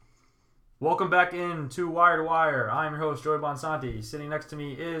Welcome back in to Wire to Wire. I'm your host, Joey Bonsanti. Sitting next to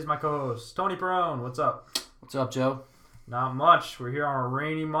me is my co-host, Tony Perrone. What's up? What's up, Joe? Not much. We're here on a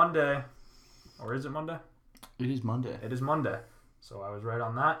rainy Monday. Or is it Monday? It is Monday. It is Monday. So I was right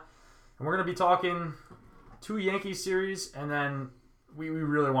on that. And we're going to be talking 2 Yankees series, and then we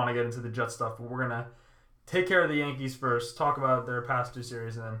really want to get into the Jets stuff, but we're going to take care of the Yankees first, talk about their past 2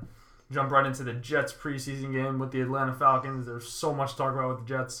 series, and then jump right into the Jets preseason game with the Atlanta Falcons. There's so much to talk about with the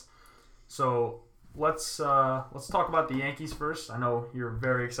Jets. So let's talk about the Yankees first. I know you're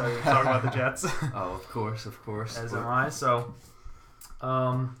very excited to talk about the Jets. Oh, of course. As am I. So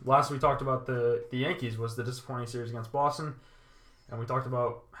last we talked about the Yankees was the disappointing series against Boston. And we talked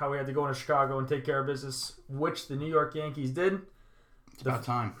about how we had to go into Chicago and take care of business, which the New York Yankees did. It's about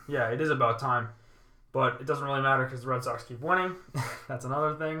time. Yeah, it is about time. But it doesn't really matter because the Red Sox keep winning. That's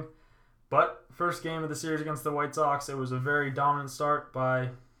another thing. But first game of the series against the White Sox, it was a very dominant start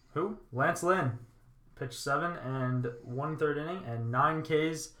by... Who? Lance Lynn. Pitched 7 and 1/3 inning and 9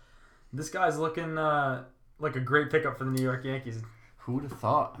 Ks. This guy's looking like a great pickup for the New York Yankees. Who would have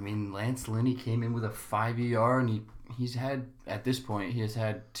thought? I mean, Lance Lynn came in with a 5 ER, and he's had, at this point, he has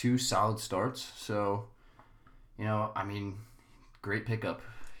had 2 solid starts. So, great pickup.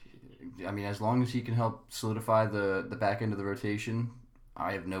 I mean, as long as he can help solidify the back end of the rotation,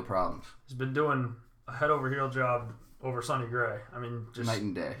 I have no problems. He's been doing a head-over-heel job over Sonny Gray. I mean, just night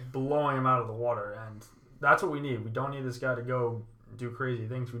and day, blowing him out of the water, and that's what we need. We don't need this guy to go do crazy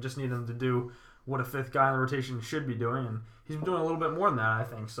things. We just need him to do what a 5th guy in the rotation should be doing, and he's been doing a little bit more than that, I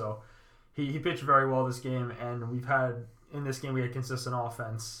think. So he pitched very well this game, and we had consistent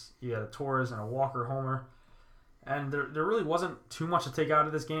offense. You had a Torres and a Walker homer, and there really wasn't too much to take out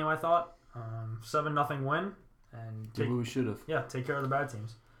of this game, I thought. 7-0 win, and did what we should have. Yeah, take care of the bad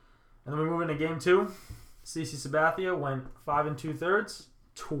teams. And then we move into game 2. CC Sabathia went 5 2/3,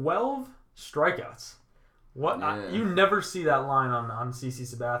 12 strikeouts. What? Yeah. You never see that line on CC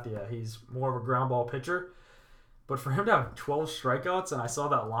Sabathia. He's more of a ground ball pitcher. But for him to have 12 strikeouts, and I saw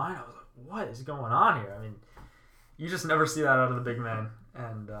that line, I was like, what is going on here? I mean, you just never see that out of the big man.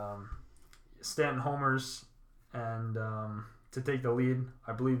 And Stanton homers, and to take the lead,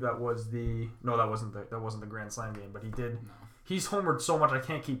 I believe that was that wasn't the Grand Slam game, but he did. No. He's homered so much I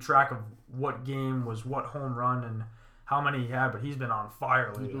can't keep track of what game was what home run and how many he had, but he's been on fire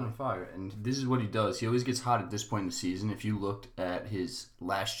lately. He's been on fire, and this is what he does. He always gets hot at this point in the season. If you looked at his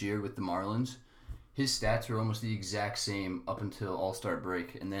last year with the Marlins, his stats were almost the exact same up until All-Star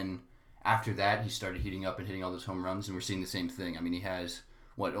break, and then after that, he started heating up and hitting all those home runs, and we're seeing the same thing. I mean, he has,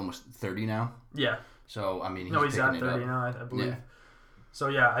 almost 30 now? Yeah. So, I mean, he's at 30 now, I believe. Yeah. So,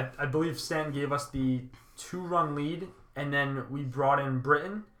 yeah, I believe Stanton gave us the 2-run lead, and then we brought in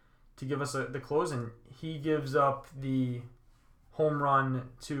Britton to give us the close, and he gives up the home run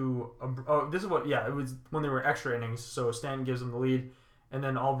to... it was when they were extra innings, so Stanton gives him the lead, and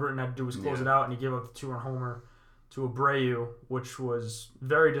then all Britton had to do was close it out, and he gave up the 2-run homer to Abreu, which was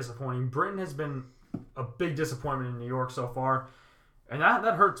very disappointing. Britton has been a big disappointment in New York so far, and that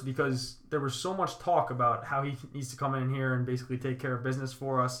hurts because there was so much talk about how he needs to come in here and basically take care of business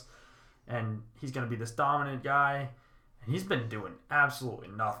for us, and he's going to be this dominant guy. And he's been doing absolutely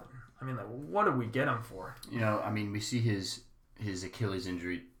nothing. I mean, what did we get him for? We see his Achilles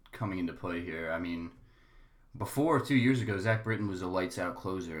injury coming into play here. I mean, before 2 years ago, Zach Britton was a lights-out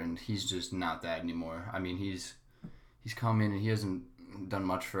closer, and he's just not that anymore. I mean, he's come in and he hasn't done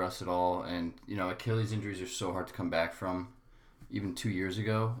much for us at all. And, Achilles injuries are so hard to come back from, even 2 years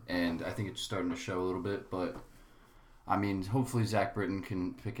ago. And I think it's starting to show a little bit. But, I mean, hopefully Zach Britton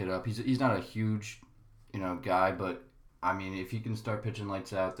can pick it up. He's not a huge, guy, but... I mean, if he can start pitching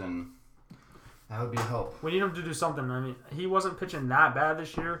lights out, then that would be a help. We need him to do something. I mean, he wasn't pitching that bad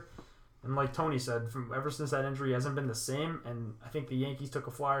this year. And like Tony said, ever since that injury, he hasn't been the same. And I think the Yankees took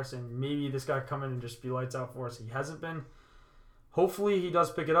a flyer saying maybe this guy come in and just be lights out for us. He hasn't been. Hopefully he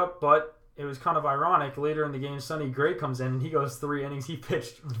does pick it up, but it was kind of ironic. Later in the game, Sonny Gray comes in and he goes 3 innings. He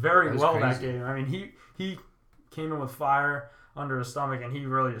pitched very well that game. I mean, he came in with fire under his stomach, and he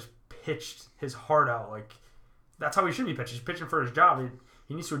really just pitched his heart out. Like, that's how he should be pitching. He's pitching for his job.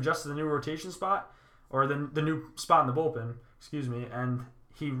 He needs to adjust to the new rotation spot, or the new spot in the bullpen, and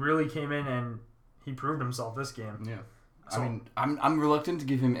he really came in and he proved himself this game. Yeah. So, I mean, I'm reluctant to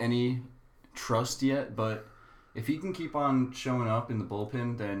give him any trust yet, but if he can keep on showing up in the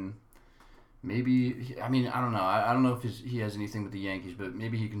bullpen, then maybe, I don't know. I don't know if he has anything with the Yankees, but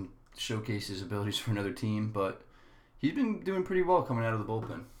maybe he can showcase his abilities for another team, but he's been doing pretty well coming out of the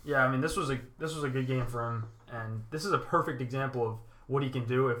bullpen. Yeah, I mean, this was a good game for him, and this is a perfect example of what he can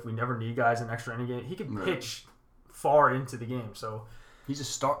do if we never need guys in extra inning game. He can pitch far into the game, so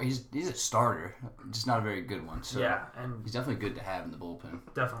He's a starter, just not a very good one. So yeah, and he's definitely good to have in the bullpen.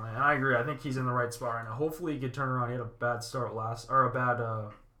 Definitely, and I agree. I think he's in the right spot right now. Hopefully, he could turn around. He had a bad start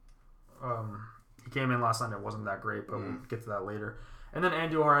he came in last night. It wasn't that great, but we'll get to that later. And then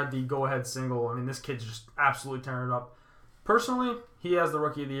Andujar had the go-ahead single. I mean, this kid's just absolutely tearing it up. Personally, he has the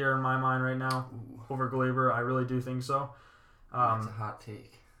Rookie of the Year in my mind right now over Gleyber. I really do think so. That's a hot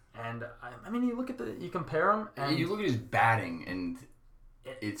take. And I mean, you compare him, and you look at his batting, and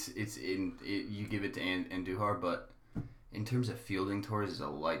you give it to Andujar, but in terms of fielding, Torres is a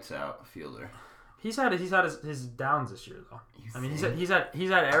lights out fielder. He's had his downs this year though. I mean, he's had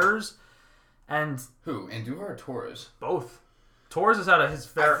errors, and who Andujar or Torres? Both. Torres has had his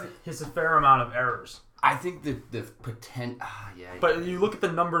fair amount of errors. I think the potential. Yeah. But you look at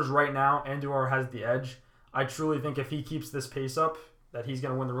the numbers right now. Andujar has the edge. I truly think if he keeps this pace up, that he's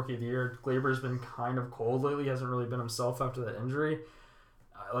going to win the Rookie of the Year. Gleyber's been kind of cold lately. He hasn't really been himself after that injury,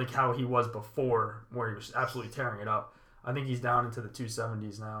 like how he was before, where he was absolutely tearing it up. I think he's down into the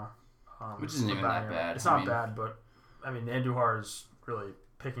 270s now. Which isn't even that bad. It's not bad, but I mean, Andujar is really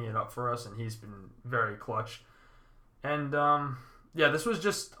picking it up for us, and he's been very clutch. And this was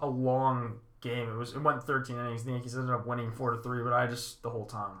just a long game. It went 13 innings. The Yankees ended up winning 4-3, but I just want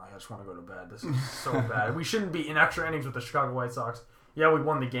to go to bed. This is so bad. We shouldn't be in extra innings with the Chicago White Sox. Yeah, we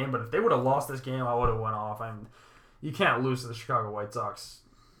won the game, but if they would have lost this game, I would have went off. You can't lose to the Chicago White Sox,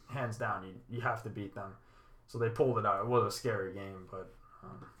 hands down. You have to beat them. So they pulled it out. It was a scary game, but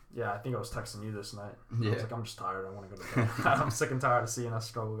I think I was texting you this night. Yeah. I was like, I'm just tired. I want to go to bed. I'm sick and tired of seeing us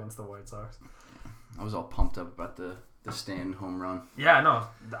struggle against the White Sox. I was all pumped up about the Stan home run. Yeah, no,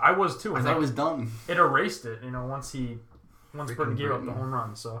 I was too. I thought it was done. It erased it, once Britton gave up the home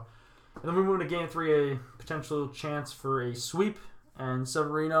run. So, and then we moved to Game 3, a potential chance for a sweep, and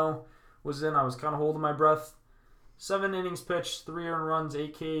Severino was in. I was kind of holding my breath. 7 innings pitched, 3 earned runs,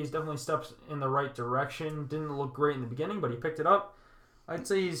 8 Ks. Definitely steps in the right direction. Didn't look great in the beginning, but he picked it up. I'd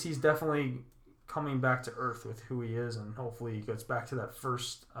say he's definitely coming back to earth with who he is, and hopefully he gets back to that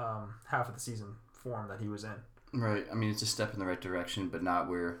first half of the season form that he was in. Right. I mean, it's a step in the right direction, but not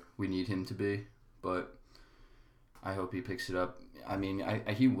where we need him to be. But I hope he picks it up. I mean,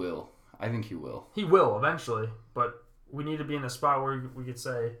 he will. I think he will. He will eventually, but we need to be in a spot where we could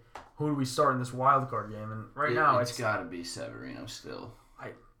say, who do we start in this wild card game? And now it's got to be Severino still.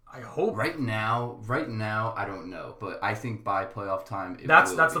 I hope. Right now, I don't know, but I think by playoff time,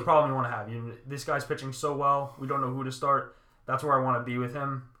 that's the problem you want to have. This guy's pitching so well, we don't know who to start. That's where I want to be with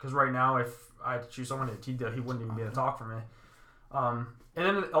him, because right now, if I had to choose someone, he wouldn't even be a talk for me. And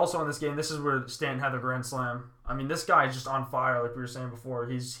then also in this game, this is where Stanton had the grand slam. I mean, this guy is just on fire, like we were saying before.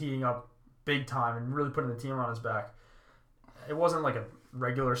 He's heating up big time and really putting the team on his back. It wasn't like a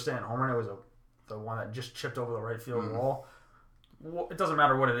regular Stanton home run. It was the one that just chipped over the right field wall. It doesn't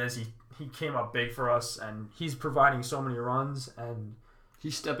matter what it is. He came up big for us, and he's providing so many runs, and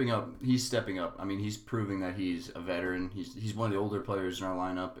he's stepping up. I mean, he's proving that he's a veteran. He's one of the older players in our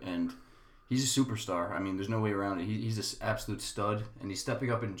lineup, and he's a superstar. I mean, there's no way around it. He's an absolute stud, and he's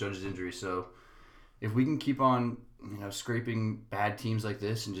stepping up in Judge's injury. So if we can keep on, scraping bad teams like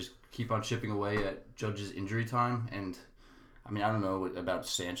this and just keep on chipping away at Judge's injury time, and I mean, I don't know about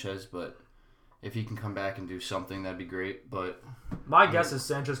Sanchez, but if he can come back and do something, that'd be great. But my guess is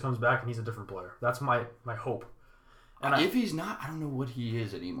Sanchez comes back and he's a different player. That's my hope. And if he's not, I don't know what he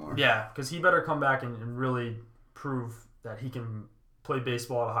is anymore. Yeah, because he better come back and really prove that he can play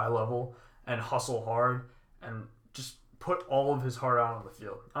baseball at a high level and hustle hard and just put all of his heart out on the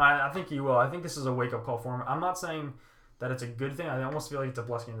field. I think he will. I think this is a wake-up call for him. I'm not saying that it's a good thing. I almost feel like it's a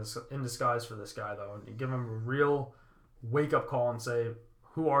blessing in disguise for this guy, though. And give him a real wake-up call and say,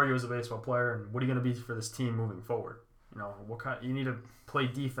 who are you as a baseball player, and what are you going to be for this team moving forward? You need to play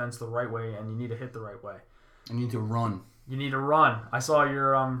defense the right way, and you need to hit the right way. You need to run. You need to run. I saw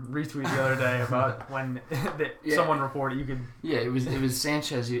your retweet the other day about when someone reported you could. Yeah, it was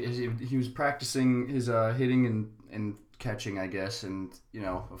Sanchez. He was practicing his hitting and catching, I guess, and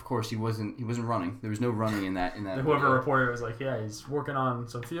of course he wasn't running. There was no running in that. Whoever reported it was like, yeah, he's working on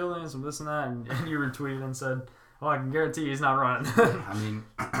some fielding, some this and that, and you retweeted and said, "Oh, I can guarantee he's not running." I mean,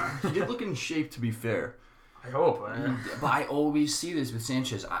 he did look in shape, to be fair. I hope. But I always see this with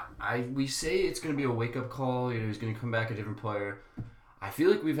Sanchez. We say it's going to be a wake-up call. He's going to come back a different player. I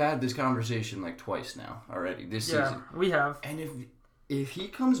feel like we've had this conversation like twice now already this season. Yeah, we have. And if he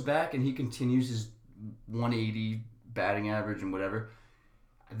comes back and he continues his 180 batting average and whatever,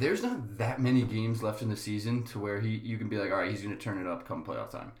 there's not that many games left in the season to where you can be like, all right, he's going to turn it up come playoff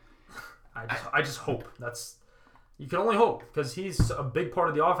time. I just hope. You can only hope, because he's a big part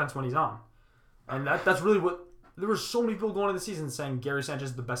of the offense when he's on. And that's really what there were so many people going into the season saying Gary Sanchez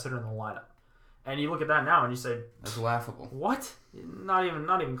is the best hitter in the lineup. And you look at that now and you say, that's laughable. What? Not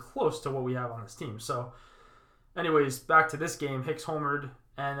even close to what we have on this team. So, anyways, back to this game. Hicks homered,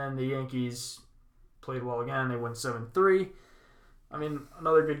 and then the Yankees played well again. They win 7-3. I mean,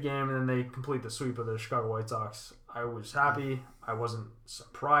 another good game, and then they complete the sweep of the Chicago White Sox. I was happy. I wasn't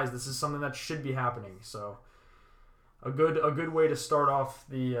surprised. This is something that should be happening. So, a good way to start off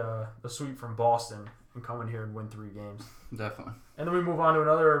the sweep from Boston and come in here and win 3 games. Definitely. And then we move on to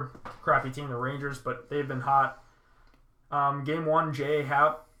another crappy team, the Rangers, but they've been hot. Game 1, J.A.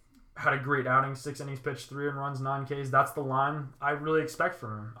 Happ had a great outing, 6 innings pitched, 3 runs, 9 Ks. That's the line I really expect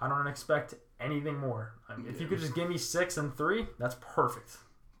from him. I don't expect anything more. I mean, if you could just give me 6 and 3, that's perfect.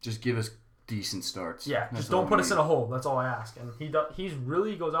 Just give us decent starts. Yeah, that's just don't put us in a hole. That's all I ask. And he's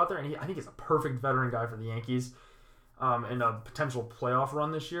really goes out there, and I think he's a perfect veteran guy for the Yankees in a potential playoff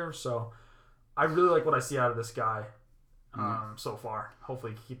run this year. So I really like what I see out of this guy so far.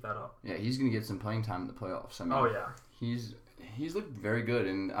 Hopefully, he can keep that up. Yeah, he's going to get some playing time in the playoffs. I mean, oh, yeah. He's looked very good,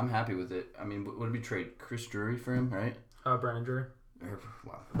 and I'm happy with it. I mean, what did we trade? Chris Drury for him, right? Brandon Drury.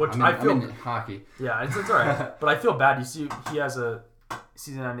 Wow. Which I'm in hockey. Yeah, it's all right. But I feel bad. You see, he has a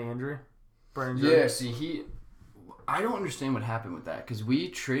season-ending injury. Brandon Drury. Yeah, see, I don't understand what happened with that, because we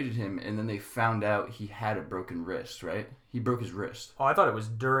traded him, and then they found out he had a broken wrist, right? He broke his wrist. Oh, I thought it was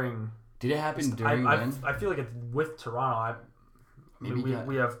during... Did it happen during when? I feel like it's with Toronto.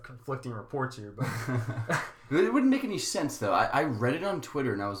 We have conflicting reports here, but... It wouldn't make any sense, though. I read it on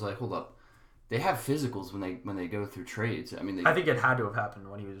Twitter, and I was like, hold up. They have physicals when they go through trades. I mean, I think it had to have happened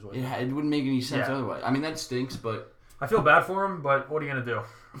when he was with it wouldn't make any sense otherwise. I mean, that stinks, but... I feel bad for him, but what are you going to do?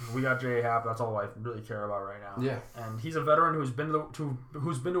 We got J.A. Happ. That's all I really care about right now. Yeah. And he's a veteran who's been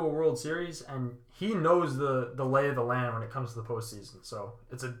to a World Series, and he knows the lay of the land when it comes to the postseason. So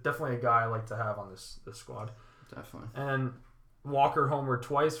it's definitely a guy I like to have on this squad. Definitely. And Walker homered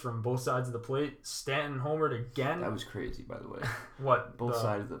twice from both sides of the plate. Stanton homered again. That was crazy, by the way. What? Both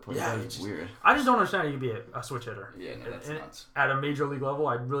sides of the plate. Yeah, that was weird. I just don't understand how you can be a switch hitter. Yeah, no, that's nuts. At a major league level,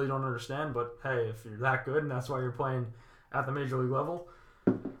 I really don't understand. But hey, if you're that good and that's why you're playing at the major league level,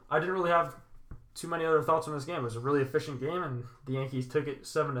 I didn't really have too many other thoughts on this game. It was a really efficient game, and the Yankees took it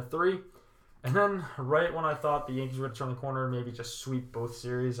 7-3. And then, right when I thought the Yankees would turn the corner and maybe just sweep both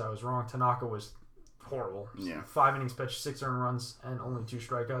series, I was wrong. Tanaka was horrible. Yeah. 5 innings pitched, 6 earned runs, and only 2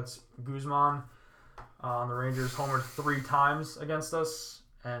 strikeouts. Guzman on the Rangers homered 3 times against us,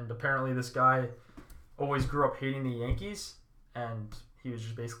 and apparently this guy always grew up hating the Yankees, and he was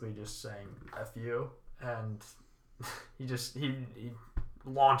just basically just saying F you, and he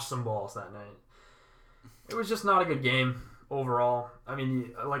launched some balls that night. It was just not a good game overall. I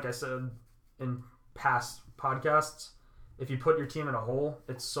mean, like I said in past podcasts, if you put your team in a hole,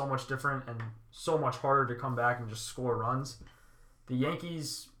 it's so much different and so much harder to come back and just score runs. The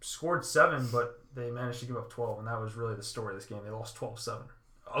Yankees scored 7, but they managed to give up 12, and that was really the story of this game. They lost 12-7.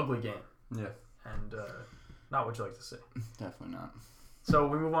 Ugly game. Yeah. And not what you like to see. Definitely not. So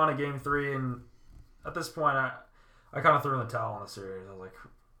we move on to Game 3, and at this point, I kind of threw in the towel on the series. I was like,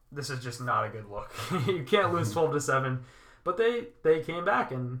 this is just not a good look. You can't lose 12-7. But they came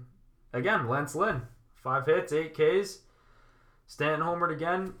back, and again, Lance Lynn, 5 hits, 8 Ks. Stanton homered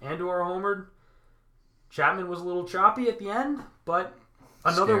again. Andor homered. Chapman was a little choppy at the end, but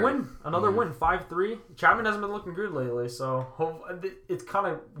another win. Another win, 5-3. Chapman hasn't been looking good lately, so it's kind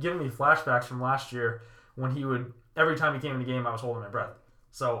of giving me flashbacks from last year when he would, every time he came in the game, I was holding my breath.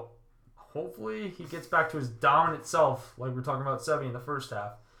 So hopefully he gets back to his dominant self, like we're talking about Sevy in the first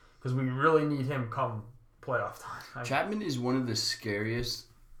half, because we really need him come playoff time. Chapman is one of the scariest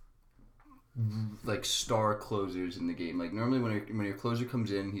star closers in the game. Like normally when your closer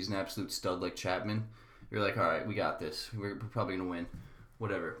comes in, he's an absolute stud like Chapman. You're like, all right, we got this. We're probably gonna win,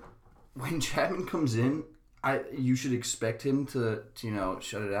 whatever. When Chapman comes in, you should expect him to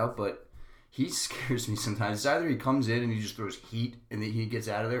shut it out. But he scares me sometimes. It's either he comes in and he just throws heat and then he gets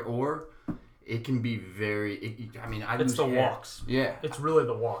out of there, or it can be very. It's the walks. Yeah, it's really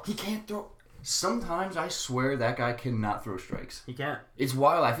the walks. He can't throw. Sometimes I swear that guy cannot throw strikes. He can't. It's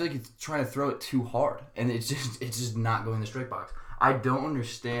wild. I feel like he's trying to throw it too hard, and it's just not going in the strike box. I don't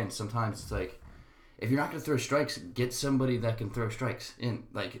understand. Sometimes it's like, if you're not going to throw strikes, get somebody that can throw strikes in.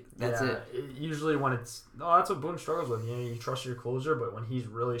 Like that's it. Usually when that's what Boone struggles with. You trust your closer, but when he's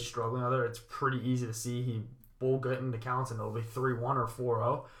really struggling out there, it's pretty easy to see he will get into counts and it'll be 3-1 or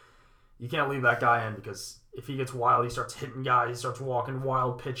 4-0. You can't leave that guy in because if he gets wild, he starts hitting guys, he starts walking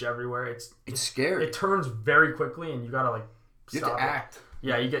wild pitch everywhere. It's scary. It turns very quickly, and you gotta stop. You have to act.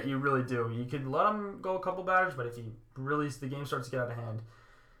 Yeah, you really do. You could let him go a couple batters, but if the game starts to get out of hand,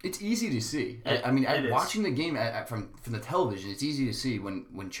 It's easy to see. Watching the game from the television, it's easy to see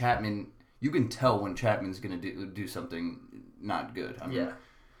when Chapman. You can tell when Chapman's going to do something not good. Yeah.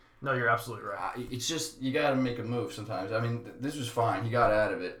 No, you're absolutely right. It's just you got to make a move sometimes. I mean, this was fine. He got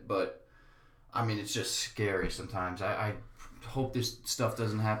out of it, but I mean, it's just scary sometimes. I hope this stuff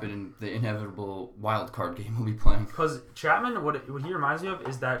doesn't happen in the inevitable wild card game we'll be playing. Because Chapman, what he reminds me of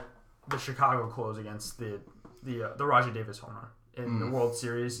is that the Chicago close against the Rajai Davis home run in the World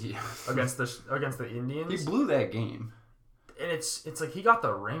Series against the Indians. He blew that game. And it's like he got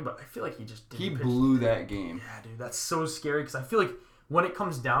the ring, but I feel like he just didn't. He blew that game. Yeah, dude, that's so scary because I feel like when it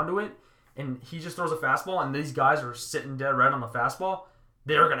comes down to it, and he just throws a fastball, and these guys are sitting dead right on the fastball,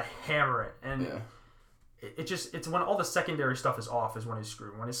 they're gonna hammer it, and it's when all the secondary stuff is off is when he's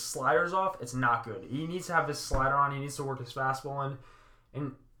screwed. When his slider's off, it's not good. He needs to have his slider on. He needs to work his fastball in,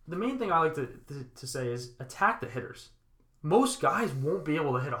 and the main thing I like to say is attack the hitters. Most guys won't be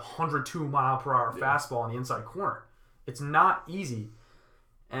able to hit a 102-mile-per-hour fastball in the inside corner. It's not easy,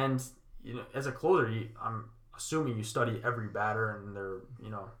 and as a closer, I'm assuming you study every batter and their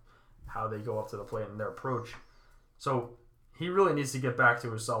how they go up to the plate and their approach. So he really needs to get back to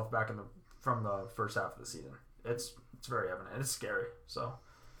himself from the first half of the season. It's very evident. It's scary. So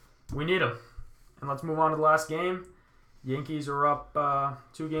we need him. And let's move on to the last game. Yankees are up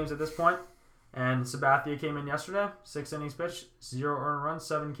 2 games at this point, and Sabathia came in yesterday. 6 innings pitched, 0 earned runs,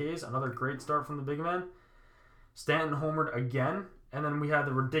 7 Ks. Another great start from the big man. Stanton homered again, and then we had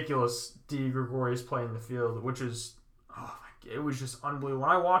the ridiculous D. Gregorius play in the field, which is, it was just unbelievable.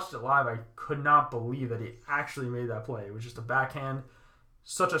 When I watched it live, I could not believe that he actually made that play. It was just a backhand,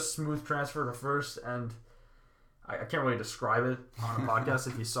 such a smooth transfer to first, and I can't really describe it on a podcast.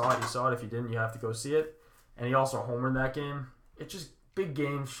 If you saw it, you saw it. If you didn't, you have to go see it. And he also homered that game. It's just big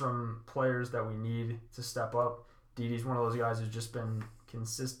games from players that we need to step up. Didi's one of those guys who's just been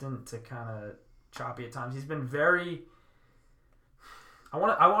consistent to kind of choppy at times. He's been very... I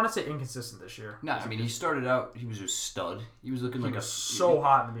want to say inconsistent this year. No, I mean, he started out, he was a stud. He was looking hot in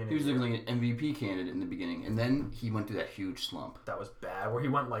the beginning. He was looking like an MVP candidate in the beginning. And then he went through that huge slump. That was bad, where he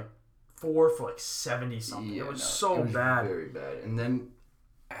went 4 for 70-something. Yeah, it was bad. Very bad. And then,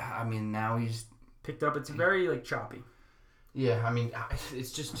 I mean, now he's... picked up. It's very, choppy. Yeah, I mean,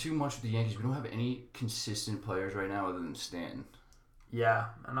 it's just too much with the Yankees. We don't have any consistent players right now other than Stanton. Yeah,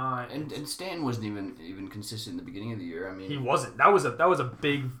 and Stanton wasn't even consistent in the beginning of the year. I mean, he wasn't. That was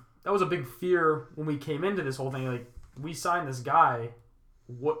a big fear when we came into this whole thing. Like, we signed this guy.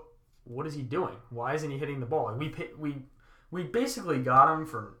 What is he doing? Why isn't he hitting the ball? We basically got him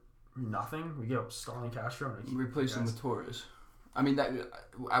for nothing. We gave up Starlin Castro and replaced him with Torres. I mean,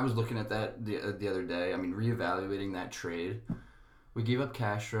 I was looking at that the other day. I mean, reevaluating that trade. We gave up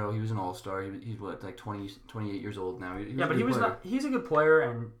Castro. He was an all-star. He's what, 28 years old now. He's a good player,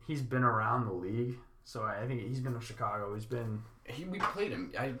 and he's been around the league. So I think he's been in Chicago. We played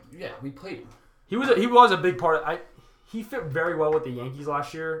him. We played him. He was a big part of. He fit very well with the Yankees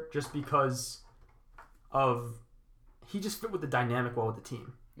last year, just because of he just fit with the dynamic well with the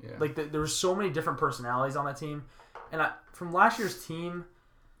team. Yeah. There were so many different personalities on that team, and from last year's team,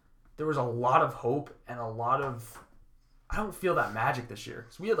 there was a lot of hope and a lot of. I don't feel that magic this year.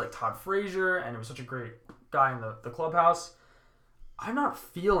 So we had Todd Frazier, and it was such a great guy in the clubhouse. I'm not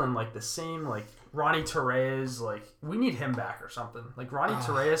feeling the same Ronnie Torres. We need him back or something. Ronnie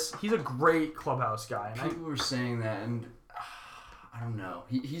Torres, he's a great clubhouse guy. And people were saying that, and I don't know.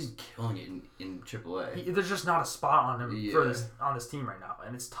 He's killing it in AAA. There's just not a spot on him on this team right now,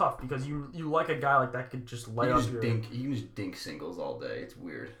 and it's tough because you like a guy like that could just lay up your... He can just dink singles all day. It's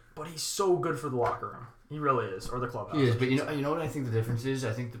weird. But he's so good for the locker room. He really is, or the clubhouse. He is, but you know what I think the difference is?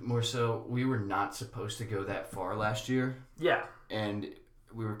 I think that more so we were not supposed to go that far last year. Yeah. And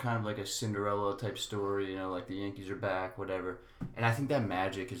we were kind of like a Cinderella type story, the Yankees are back, whatever. And I think that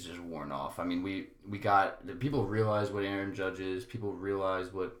magic is just worn off. I mean, we got people realize what Aaron Judge is. People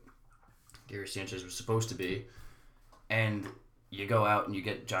realize what Gary Sanchez was supposed to be, and you go out and you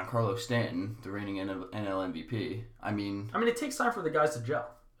get Giancarlo Stanton, the reigning NL MVP. I mean, it takes time for the guys to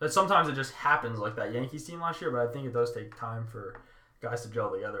gel. Sometimes it just happens like that Yankees team last year, but I think it does take time for guys to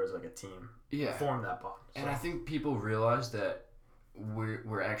gel together as a team. Yeah. Form that bond. So. And I think people realize that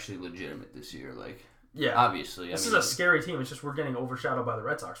we're actually legitimate this year. Yeah. Obviously. This is a scary team. It's just we're getting overshadowed by the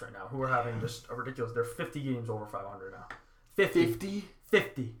Red Sox right now, who are having just a ridiculous... They're 50 games over 500 now. 50?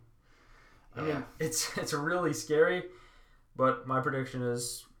 50. I mean, it's really scary, but my prediction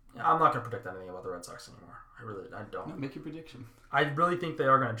is... I'm not going to predict anything about the Red Sox anymore. I don't. No, make your prediction. I really think they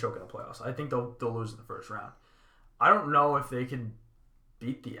are going to choke in the playoffs. I think they'll lose in the first round. I don't know if they can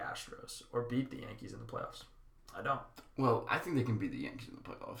beat the Astros or beat the Yankees in the playoffs. I don't. Well, I think they can beat the Yankees in the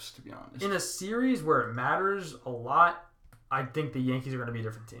playoffs, to be honest. In a series where it matters a lot, I think the Yankees are going to be a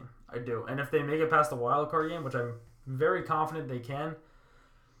different team. I do. And if they make it past the wild card game, which I'm very confident they can,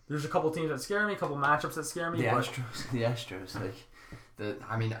 there's a couple teams that scare me, a couple matchups that scare me. The Astros,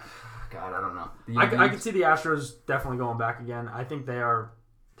 God, I don't know. I can see the Astros definitely going back again. I think they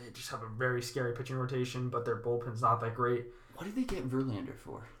just have a very scary pitching rotation, but their bullpen's not that great. What did they get Verlander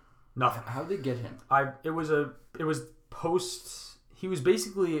for? Nothing. How did they get him? He was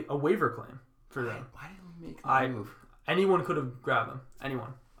basically a waiver claim for them. Why didn't we make that move? Anyone could have grabbed them.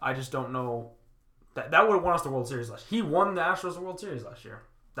 Anyone. I just don't know. That would have won us the World Series last year. He won the Astros the World Series last year.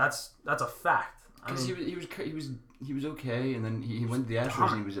 That's a fact. Because he was okay, and then he went to the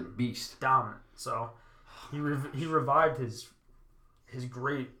Astros and he was a beast. Dominant. So he revived his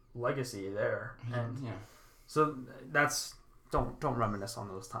great legacy there, and so that's don't reminisce on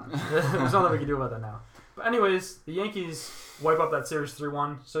those times. There's nothing we can do about that now. But anyways, the Yankees wipe up that series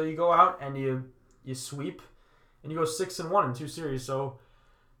 3-1. So you go out and you sweep, and you go 6-1 in 2 series. So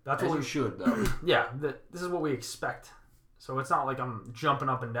that's what you should though. Yeah, this is what we expect. So it's not like I'm jumping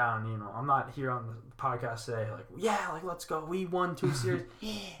up and down. I'm not here on the podcast today like let's go. We won 2 series.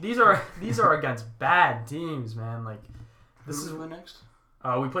 These are against bad teams, man. Like this is what next.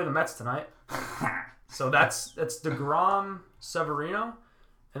 We play the Mets tonight. So that's DeGrom, Severino,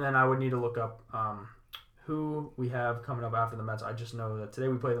 and then I would need to look up who we have coming up after the Mets. I just know that today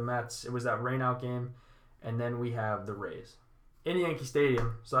we play the Mets. It was that rainout game, and then we have the Rays in Yankee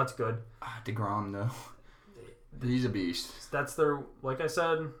Stadium. So that's good. DeGrom though. He's a beast. That's their, like I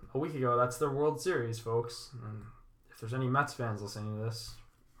said a week ago, that's their World Series, folks. And if there's any Mets fans listening to this,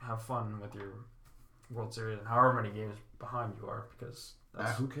 have fun with your World Series and however many games behind you are, because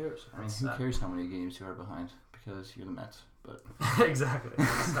who cares? I mean, who cares how many games you are behind? Because you're the Mets. But exactly.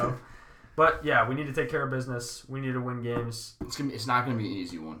 So, but yeah, we need to take care of business. We need to win games. It's not gonna be an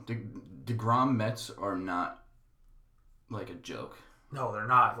easy one. DeGrom Mets are not like a joke. No, they're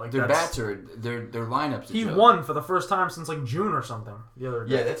not. Like their bats are their lineups. He won for the first time since like June or something the other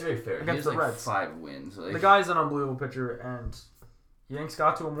day. Yeah, that's very fair. Against the Reds. 5 wins. The guy's an unbelievable pitcher, and Yanks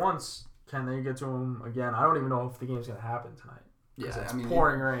got to him once. Can they get to him again? I don't even know if the game's gonna happen tonight. Yeah, it's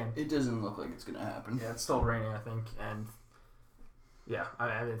pouring rain. It doesn't look like it's gonna happen. Yeah, it's still raining, I think, and yeah,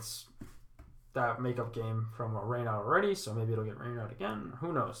 I mean, it's that makeup game from a rain out already, so maybe it'll get rained out again.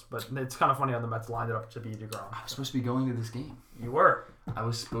 Who knows? But it's kind of funny how the Mets lined it up to be DeGrom. I was supposed to be going to this game. You were. I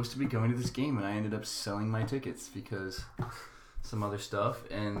was supposed to be going to this game, and I ended up selling my tickets because some other stuff,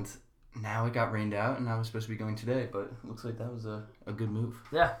 and now it got rained out, and I was supposed to be going today, but it looks like that was a good move.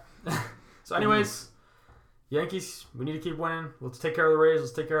 Yeah. So anyways, Yankees, we need to keep winning. Let's take care of the Rays.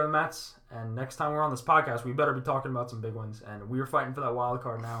 Let's take care of the Mets. And next time we're on this podcast, we better be talking about some big ones. And we are fighting for that wild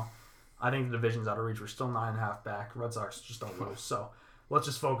card now. I think the division's out of reach. We're still 9.5 back. Red Sox just don't lose. So let's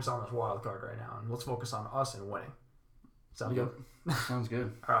just focus on this wild card right now. And let's focus on us and winning. Sound good? Sounds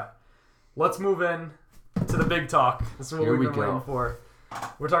good. All right. Let's move in to the big talk. This is what we've been waiting for.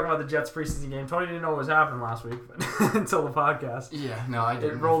 We're talking about the Jets preseason game. Tony didn't know what was happening last week but until the podcast. Yeah, no, I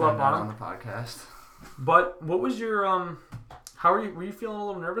didn't. It rolled up on the podcast. But what was your how were you feeling a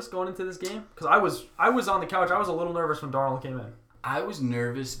little nervous going into this game? Because I was on the couch. I was a little nervous when Darnold came in. I was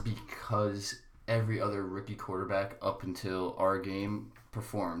nervous because every other rookie quarterback up until our game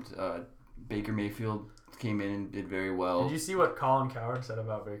performed. Baker Mayfield came in and did very well. Did you see what Colin Cowherd said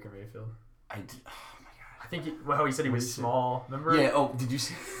about Baker Mayfield? I did. Oh my god! I think he said he was small. Remember? Yeah. Oh, did you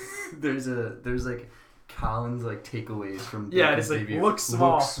see? there's like Colin's like takeaways from Baker's it's like debut. Looks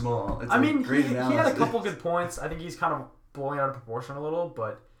small. It's he had a couple good points. I think he's kind of blowing out of proportion a little,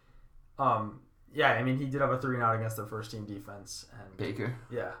 but yeah, I mean he did have a 3-and-out against their first team defense and Baker.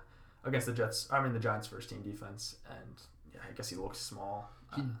 Yeah, against the Jets. I mean the Giants' first team defense, and yeah, I guess he looks small.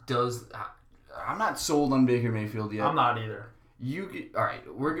 He does. I'm not sold on Baker Mayfield yet. I'm not either. All right,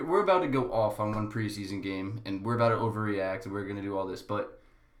 we're about to go off on one preseason game, and we're about to overreact, and we're going to do all this, but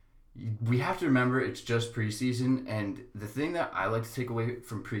we have to remember it's just preseason, and the thing that I like to take away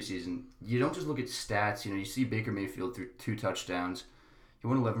from preseason, you don't just look at stats. You see Baker Mayfield threw 2 touchdowns. He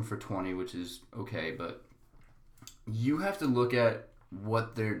went 11 for 20, which is okay, but you have to look at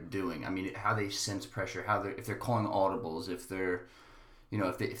what they're doing. I mean, how they sense pressure, if they're calling audibles, if they're,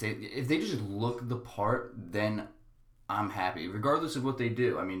 if they just look the part, then I'm happy, regardless of what they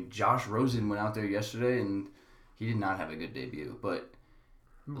do. I mean, Josh Rosen went out there yesterday, and he did not have a good debut. But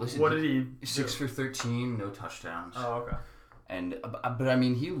listen, what did he? 6 for 13, no touchdowns. Oh, okay. But I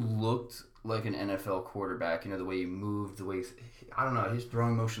mean, he looked like an NFL quarterback. The way he moved, I don't know, his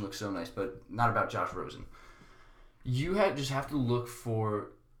throwing motion looked so nice. But not about Josh Rosen. You just have to look for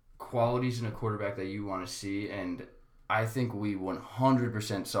qualities in a quarterback that you want to see, and I think we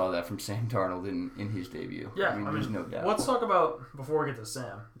 100% saw that from Sam Darnold in his debut. Yeah, I mean, there's no doubt. Let's talk about, before we get to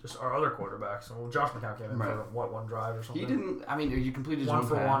Sam, just our other quarterbacks. Well, Josh McCown came in for, one drive or something? He didn't, I mean, he completed his one own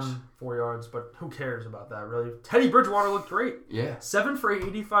for pass. 4 yards, but who cares about that, really? Teddy Bridgewater looked great. Yeah. 7 for 8,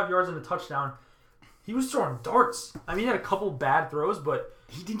 85 yards and a touchdown. He was throwing darts. I mean, he had a couple bad throws, but...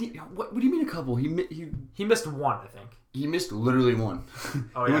 He didn't... What do you mean a couple? He missed one, I think. He missed literally one.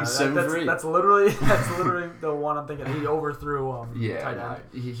 Oh, he yeah. went 7 for 8. That's literally the one I'm thinking. He overthrew tight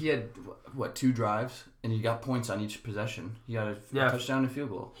end. He had, 2 drives, and he got points on each possession. He got a touchdown and field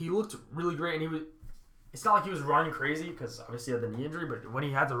goal. He looked really great, and he was... It's not like he was running crazy, because obviously he had the knee injury, but when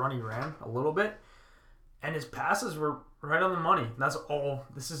he had to run, he ran a little bit. And his passes were right on the money. And that's all.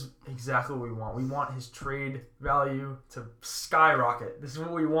 This is exactly what we want. We want his trade value to skyrocket. This is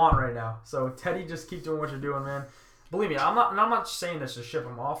what we want right now. So, Teddy, just keep doing what you're doing, man. Believe me, I'm not saying this to ship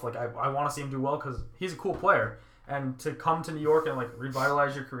him off. Like, I want to see him do well because he's a cool player. And to come to New York and, like,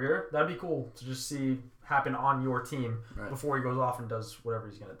 revitalize your career, that'd be cool to just see happen on your team before he goes off and does whatever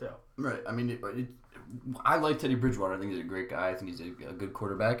he's going to do. Right. I mean, I like Teddy Bridgewater. I think he's a great guy. I think he's a good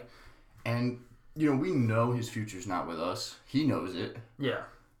quarterback. And... we know his future's not with us. He knows it. Yeah.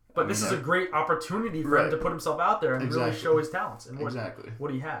 But this is a great opportunity for him to put himself out there and really show his talents and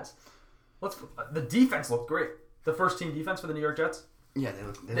what he has. The defense looked great. The first team defense for the New York Jets. Yeah,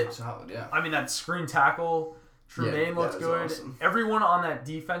 they look solid, yeah. I mean, that screen tackle, Tremaine looks good. Awesome. Everyone on that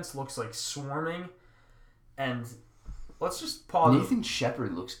defense looks like swarming. And let's just pause. Nathan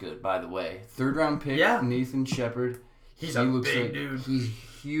Shepard looks good, by the way. 3rd round pick, Nathan Shepard. He's a big dude. He's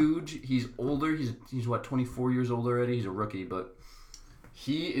huge. He's older. He's 24 years old already. He's a rookie, but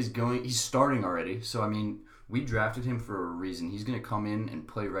he's starting already. So I mean, we drafted him for a reason. He's going to come in and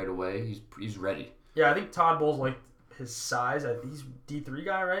play right away. He's ready. Yeah, I think Todd Bowles liked his size. He's D3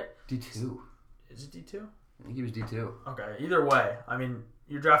 guy, right? D2. Is it D2? I think he was D2. Okay. Either way, I mean,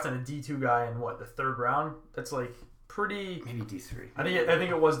 you're drafting a D2 guy in the 3rd round. That's like pretty. Maybe D3. I think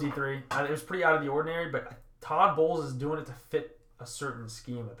it was D3. It was pretty out of the ordinary, but Todd Bowles is doing it to fit a certain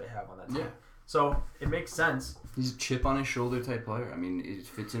scheme that they have on that team. Yeah. So it makes sense. He's a chip on his shoulder type player. I mean, it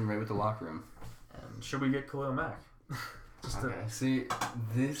fits in right with the locker room. And should we get Khalil Mack? See,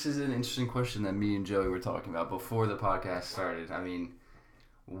 this is an interesting question that me and Joey were talking about before the podcast started. I mean,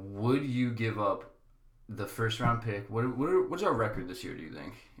 would you give up the 1st round pick? What's our record this year, do you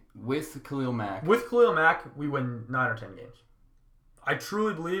think? With Khalil Mack? With Khalil Mack, we win 9 or 10 games. I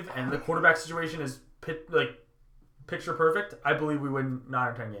truly believe, and the quarterback situation is picture perfect. I believe we win 9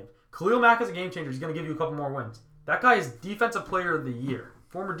 or 10 games. Khalil Mack is a game changer. He's going to give you a couple more wins. That guy is Defensive Player of the Year.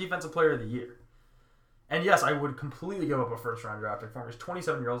 Former Defensive Player of the Year. And yes, I would completely give up a 1st round draft pick for him. He's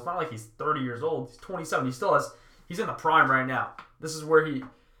 27 years old. It's not like he's 30 years old. He's 27. He's in the prime right now. This is where the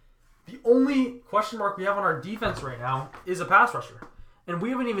only question mark we have on our defense right now is a pass rusher. And we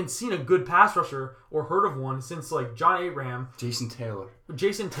haven't even seen a good pass rusher or heard of one since like John Abraham. Jason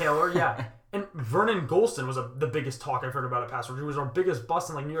Taylor, yeah. And Vernon Golston was the biggest talk I've heard about a pass rusher. He was our biggest bust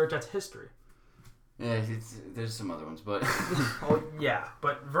in like New York Jets history. Yeah, there's some other ones, but... Oh, yeah,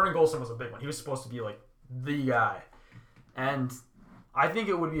 but Vernon Golston was a big one. He was supposed to be like the guy. And I think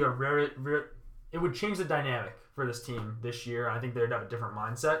it would be it would change the dynamic for this team this year. I think they'd have a different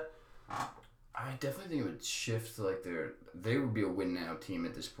mindset. I definitely think it would shift they would be a win now team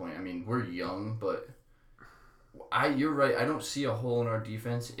at this point. I mean, we're young, but you're right. I don't see a hole in our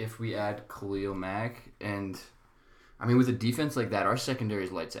defense if we add Khalil Mack. And I mean, with a defense like that, our secondary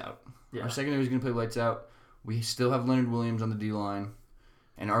is lights out. Yeah. Our secondary is going to play lights out. We still have Leonard Williams on the D-line.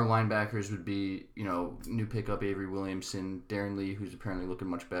 And our linebackers would be, new pickup Avery Williamson, Darren Lee, who's apparently looking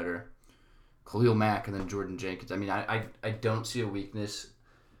much better, Khalil Mack, and then Jordan Jenkins. I mean, I don't see a weakness.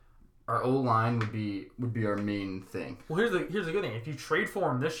 Our O-line would be our main thing. Well, here's the good thing. If you trade for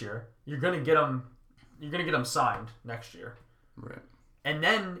him this year, you're going to get him signed next year. Right. And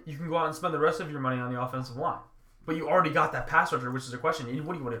then you can go out and spend the rest of your money on the offensive line. But you already got that pass rusher, which is a question.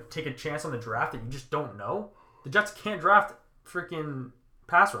 What do you want to take a chance on the draft that you just don't know? The Jets can't draft freaking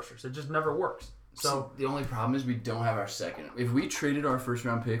pass rushers. It just never works. So the only problem is we don't have our second. If we traded our 1st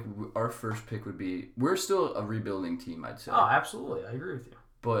round pick, our 1st pick would be... We're still a rebuilding team, I'd say. Oh, absolutely. I agree with you.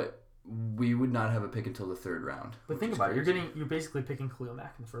 But we would not have a pick until the 3rd round. But think about it. You're basically picking Khalil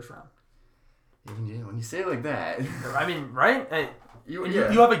Mack in the 1st round. Even when you say it like that. I mean, right? You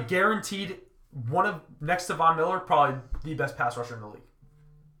have a guaranteed one of, next to Von Miller, probably the best pass rusher in the league.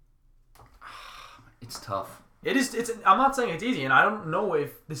 It's tough. It is. I'm not saying it's easy, and I don't know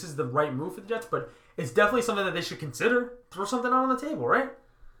if this is the right move for the Jets, but it's definitely something that they should consider. Throw something out on the table, right?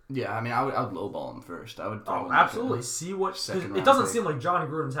 Yeah, I mean, I would lowball him first. I would. Oh, absolutely. See what... It doesn't seem like John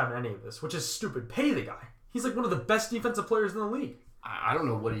Gruden's having any of this, which is stupid. Pay the guy. He's like one of the best defensive players in the league. I don't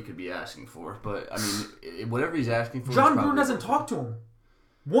know what he could be asking for, but, I mean, whatever he's asking for... John Gruden hasn't talked to him.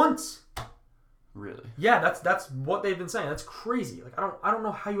 Once. Really? Yeah, that's what they've been saying. That's crazy. Like I don't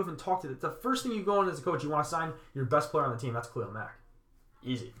know how you haven't talked to it. The first thing you go in as a coach, you want to sign your best player on the team. That's Khalil Mack.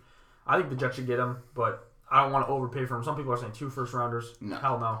 Easy. I think the Jets should get him, but I don't want to overpay for him. Some people are saying 2 first-rounders. No.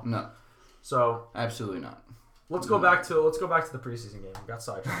 Hell no. No. So absolutely not. Let's go back to the preseason game. We got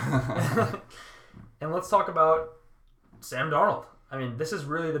sidetracked. And let's talk about Sam Darnold. I mean, this is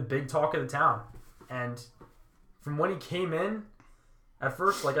really the big talk of the town. And from when he came in, at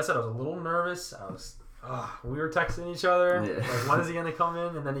first, like I said, I was a little nervous. We were texting each other. Yeah. Like, when is he going to come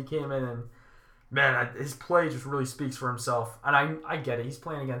in? And then he came in, and man, his play just really speaks for himself. And I get it. He's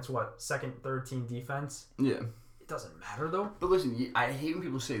playing against second, third team defense. Yeah. It doesn't matter though. But listen, I hate when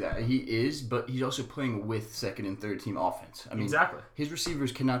people say that. He is, but he's also playing with second and third team offense. I mean, exactly. His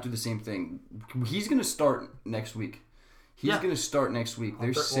receivers cannot do the same thing. He's going to start next week. He's going to start next week.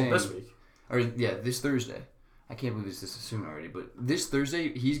 They're saying this week. This Thursday. I can't believe it's this soon already. But this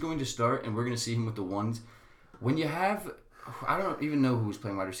Thursday, he's going to start, and we're going to see him with the ones. When you have, I don't even know who's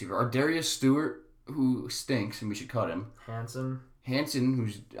playing wide receiver. Darius Stewart, who stinks, and we should cut him. Hanson,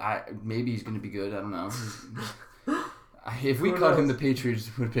 who's maybe he's going to be good. I don't know. If we cut him, the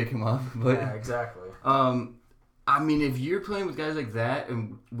Patriots would pick him up. But, yeah, exactly. I mean, if you're playing with guys like that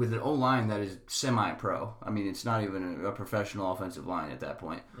and with an O-line that is semi-pro, I mean, it's not even a professional offensive line at that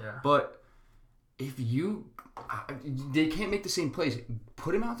point. Yeah. But if they can't make the same plays.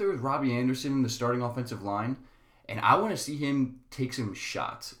 Put him out there with Robbie Anderson in the starting offensive line, and I want to see him take some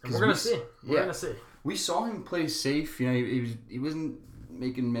shots. We're going to see. We're going to see. We saw him play safe. You know, he wasn't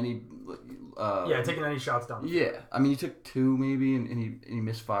making many... taking any shots down. Yeah. I mean, he took 2 maybe, and he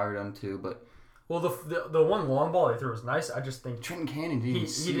misfired on 2, but... Well, the one long ball they threw was nice. I just think Trenton Cannon didn't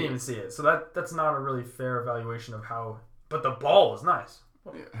even see it. So that's not a really fair evaluation of how... But the ball was nice.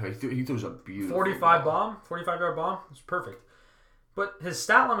 Yeah, he throws a beautiful 45-yard bomb. It was perfect. But his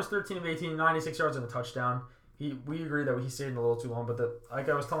stat line was 13 of 18, 96 yards and a touchdown. We agree that he stayed in a little too long, but like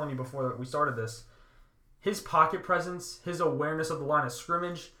I was telling you before we started this, his pocket presence, his awareness of the line of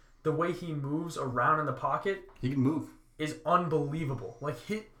scrimmage, the way he moves around in the pocket... He can move. ...is unbelievable. Like,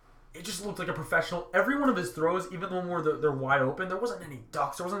 it just looked like a professional. Every one of his throws, even the one where they're wide open, there wasn't any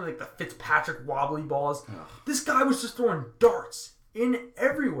ducks. There wasn't like the Fitzpatrick wobbly balls. Ugh. This guy was just throwing darts in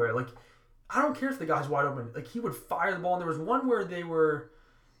everywhere. Like, I don't care if the guy's wide open. Like, he would fire the ball. And there was one where they were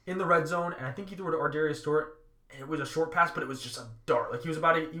in the red zone, and I think he threw it to Darius Stewart. And it was a short pass, but it was just a dart. Like,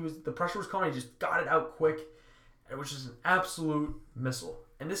 the pressure was coming. He just got it out quick. It was just an absolute missile.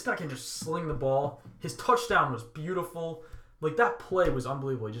 And this guy can just sling the ball. His touchdown was beautiful. Like, that play was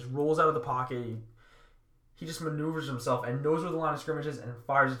unbelievable. He just rolls out of the pocket. He just maneuvers himself and knows where the line of scrimmage is and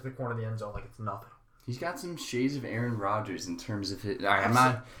fires it to the corner of the end zone like it's nothing. He's got some shades of Aaron Rodgers in terms of it. I'm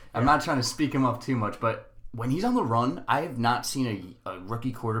not trying to speak him up too much, but when he's on the run, I have not seen a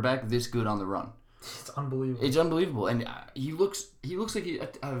rookie quarterback this good on the run. It's unbelievable. It's unbelievable, and he looks like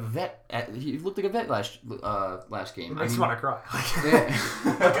a vet. He looked like a vet last game. It makes me want to cry.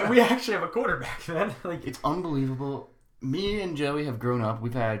 Like, we actually have a quarterback, man. Like, it's unbelievable. Me and Joey have grown up.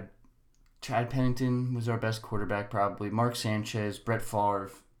 We've had Chad Pennington was our best quarterback probably. Mark Sanchez, Brett Favre,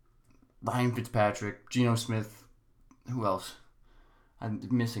 Ryan Fitzpatrick, Geno Smith. Who else? I'm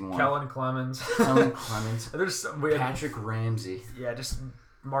missing one. Kellen Clemens. There's Patrick Ramsey. Yeah, just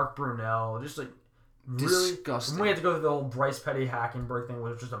Mark Brunell. Just like disgusting. Really, we had to go through the whole Bryce Petty Hackenberg thing,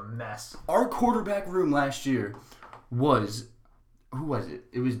 which was just a mess. Our quarterback room last year was... Who was it?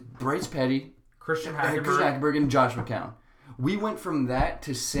 It was Bryce Petty... Christian Hackenberg and Josh McCown. We went from that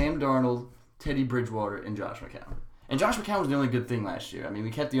to Sam Darnold, Teddy Bridgewater, and Josh McCown. And Josh McCown was the only good thing last year. I mean, we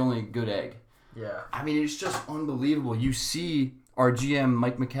kept the only good egg. Yeah. I mean, it's just unbelievable. You see our GM,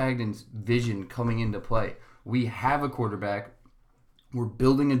 Mike McCagnon's vision coming into play. We have a quarterback. We're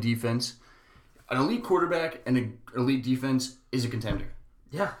building a defense. An elite quarterback and an elite defense is a contender.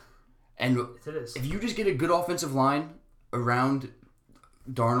 Yeah. And it is. If you just get a good offensive line around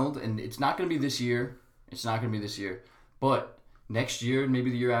Darnold, and it's not going to be this year. But next year,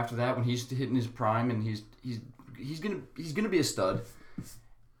 maybe the year after that, when he's hitting his prime and he's gonna be a stud.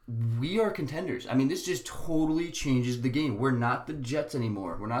 We are contenders. I mean, this just totally changes the game. We're not the Jets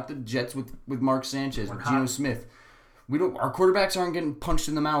anymore. We're not the Jets with Mark Sanchez, with Geno Smith. Our quarterbacks aren't getting punched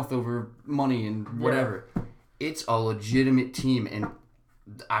in the mouth over money and whatever. Yeah. It's a legitimate team, and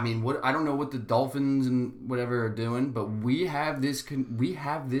I mean, I don't know what the Dolphins and whatever are doing, but we have this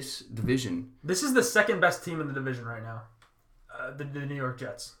division. This is the second best team in the division right now, the New York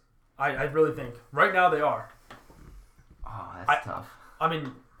Jets. I really think. Right now they are. Oh, that's tough. I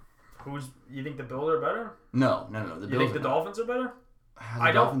mean, you think the Bills are better? No. You think the Dolphins are better?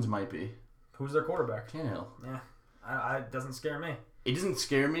 The Dolphins might be. Who's their quarterback? Tannehill. Yeah. It doesn't scare me. It doesn't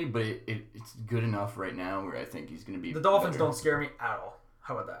scare me, but it's good enough right now where I think he's going to be The Dolphins better. don't scare me at all.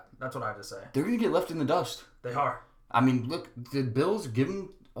 How about that? That's what I have to say. They're going to get left in the dust. They are. I mean, look, the Bills, give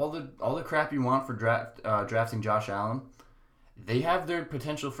them all the crap you want for drafting Josh Allen. They have their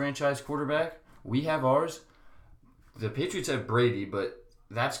potential franchise quarterback. We have ours. The Patriots have Brady, but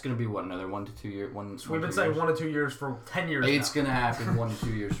that's going to be, another 1 to 2 years? We've been saying 1 to 2 years for 10 years now. It's going to happen 1 to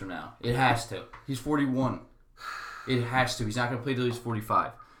 2 years from now. It has to. He's 41. It has to. He's not going to play till he's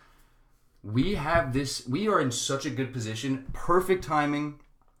 45. We are in such a good position. Perfect timing.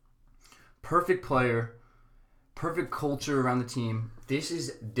 Perfect player. Perfect culture around the team. This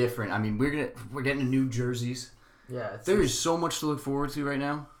is different. I mean, we're getting new jerseys. Yeah. There is so much to look forward to right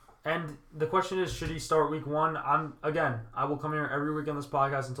now. And the question is, should he start week 1? I will come here every week on this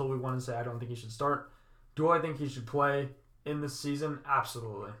podcast until week 1 and say I don't think he should start. Do I think he should play in this season?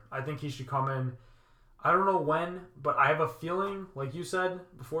 Absolutely. I think he should come in. I don't know when, but I have a feeling, like you said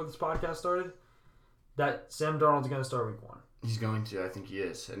before this podcast started, that Sam Darnold's going to start week 1. He's going to. I think he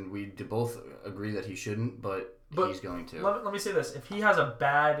is. And we both agree that he shouldn't, but he's going to. Let me say this. If he has a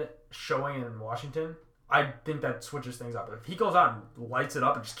bad showing in Washington, I think that switches things up. If he goes out and lights it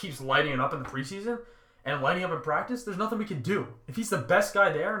up and just keeps lighting it up in the preseason and lighting up in practice, there's nothing we can do. If he's the best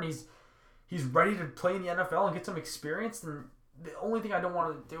guy there and he's ready to play in the NFL and get some experience, then the only thing I don't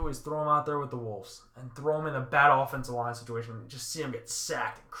want to do is throw him out there with the Wolves and throw him in a bad offensive line situation and just see him get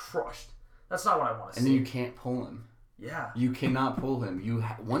sacked and crushed. That's not what I want to see. And then you can't pull him. Yeah. You cannot pull him.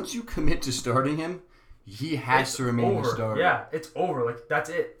 Once you commit to starting him, he has to remain the starter. Yeah, it's over. Like, that's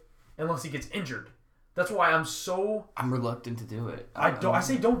it. Unless he gets injured. That's why I'm reluctant to do it. I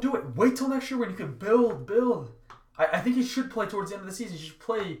say don't do it. Wait till next year when you can build. I think he should play towards the end of the season. He should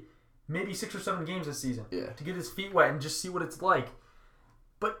play maybe 6 or 7 games this season to get his feet wet and just see what it's like.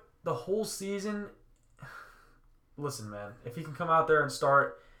 But the whole season, listen, man, if he can come out there and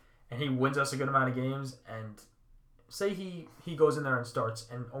start and he wins us a good amount of games and say he goes in there and starts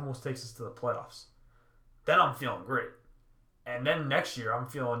and almost takes us to the playoffs, then I'm feeling great. And then next year, I'm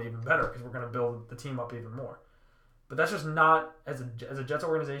feeling even better because we're going to build the team up even more. But that's just not, as a Jets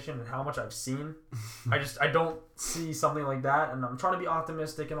organization and how much I've seen, I don't see something like that. And I'm trying to be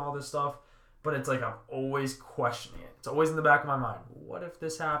optimistic and all this stuff, but it's like I'm always questioning it. It's always in the back of my mind. What if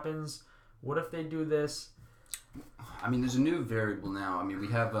this happens? What if they do this? I mean, there's a new variable now. I mean, we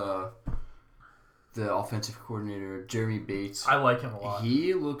have the offensive coordinator, Jeremy Bates. I like him a lot.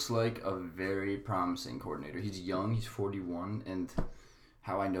 He looks like a very promising coordinator. He's young. He's 41. And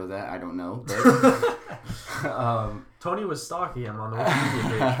how I know that, I don't know. But Tony was stalking him on the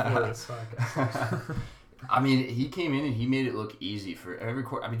Wikipedia page for this podcast. I mean, he came in and he made it look easy for every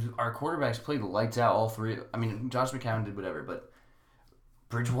quarter. I mean, our quarterbacks played lights out, all three. I mean, Josh McCown did whatever, but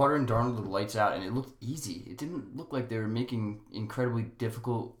Bridgewater and Darnold did lights out, and it looked easy. It didn't look like they were making incredibly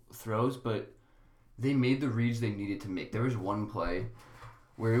difficult throws, but they made the reads they needed to make. There was one play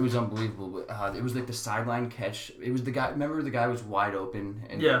where it was unbelievable. It was like the sideline catch. It was the guy. Remember, the guy was wide open,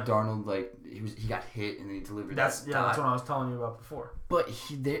 and Darnold he got hit and then he delivered. That's what I was telling you about before. But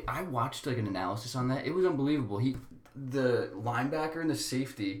I watched like an analysis on that. It was unbelievable. The linebacker and the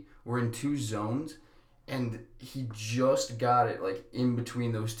safety were in 2 zones, and he just got it like in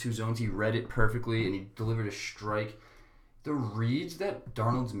between those 2 zones. He read it perfectly, and he delivered a strike. The reads that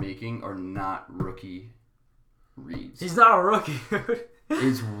Darnold's making are not rookie reads. He's not a rookie, dude.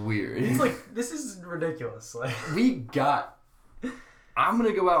 It's weird. He's like, this is ridiculous. Like, I'm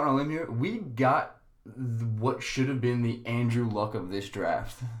going to go out on a limb here. We got what should have been the Andrew Luck of this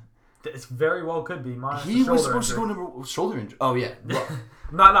draft. It very well could be. He was supposed to go shoulder injury. Oh, yeah.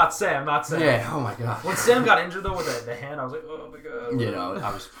 Not Sam. Yeah, oh my God. When Sam got injured, though, with the hand, I was like, oh my God. You know,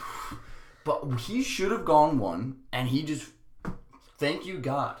 I was... But he should have gone 1, and he just... Thank you,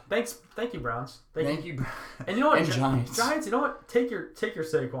 God. Thank you, Browns. Thank you. And you know what? And Giants. Giants, you know what? Take your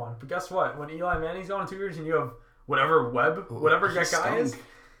Saquon. But guess what? When Eli Manning's gone in 2 years and you have whatever that guy is,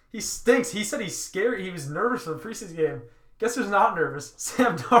 he stinks. He said he's scared. He was nervous for the preseason game. Guess who's not nervous?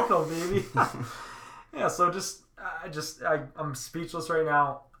 Sam Darnold, baby. Yeah, so I'm speechless right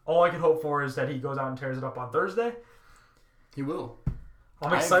now. All I can hope for is that he goes out and tears it up on Thursday. He will.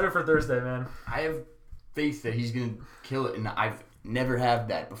 I'm excited for Thursday, man. I have faith that he's going to kill it, and I've never had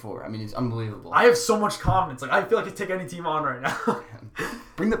that before. I mean, it's unbelievable. I have so much confidence. Like, I feel like I could take any team on right now.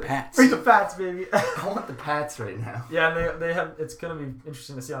 Bring the Pats. Bring the Pats, baby. I want the Pats right now. Yeah, and they have. It's going to be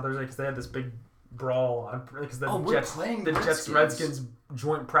interesting to see on Thursday because they had this big brawl because the we're Jets playing the Redskins. Jets-Redskins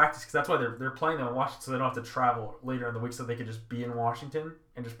joint practice because that's why they're playing them in Washington, so they don't have to travel later in the week, so they could just be in Washington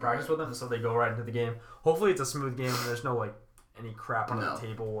and just practice with them, so they go right into the game. Hopefully, it's a smooth game and there's no like any crap on the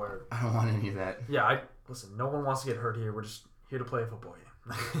table or. I don't want any of that. Yeah, listen. No one wants to get hurt here. We're just here to play a football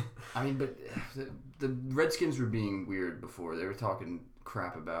game. I mean, but the Redskins were being weird before. They were talking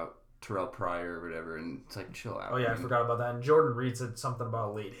crap about Terrell Pryor or whatever, and it's like, chill out. Oh yeah, I forgot about that. And Jordan Reed said something about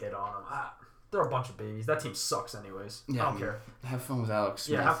a late hit on him. They're a bunch of babies. That team sucks anyways. Yeah, I don't care. Have fun with Alex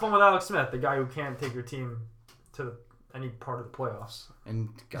Smith. Yeah, have fun with Alex Smith, the guy who can't take your team to any part of the playoffs. And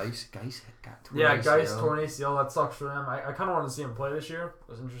Geis got torn Yeah, ACL. Geis torn ACL. That sucks for them. I kind of wanted to see him play this year.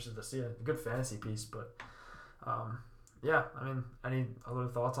 I was interested to see it. A good fantasy piece, but yeah. I mean, any other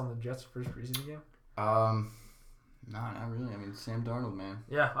thoughts on the Jets' first preseason game? No, not really. I mean, Sam Darnold, man.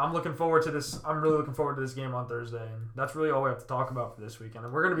 Yeah, I'm looking forward to this. I'm really looking forward to this game on Thursday, and that's really all we have to talk about for this weekend.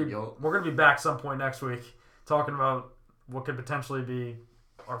 And we're gonna be back some point next week talking about what could potentially be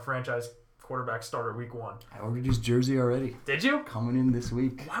our franchise quarterback starter week 1. I ordered his jersey already. Did you? Coming in this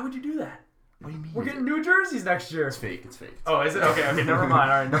week. Why would you do that? What do you mean? We're getting new jerseys next year. It's fake. Oh, is it? Okay, never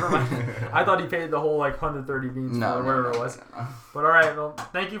mind. All right, never mind. I thought he paid the whole 130 beans for whatever it was. No. But all right, well,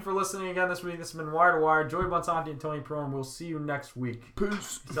 thank you for listening again this week. This has been Wire to Wire. Joey Bonsanti and Tony Perone. We'll see you next week.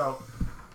 Peace. So.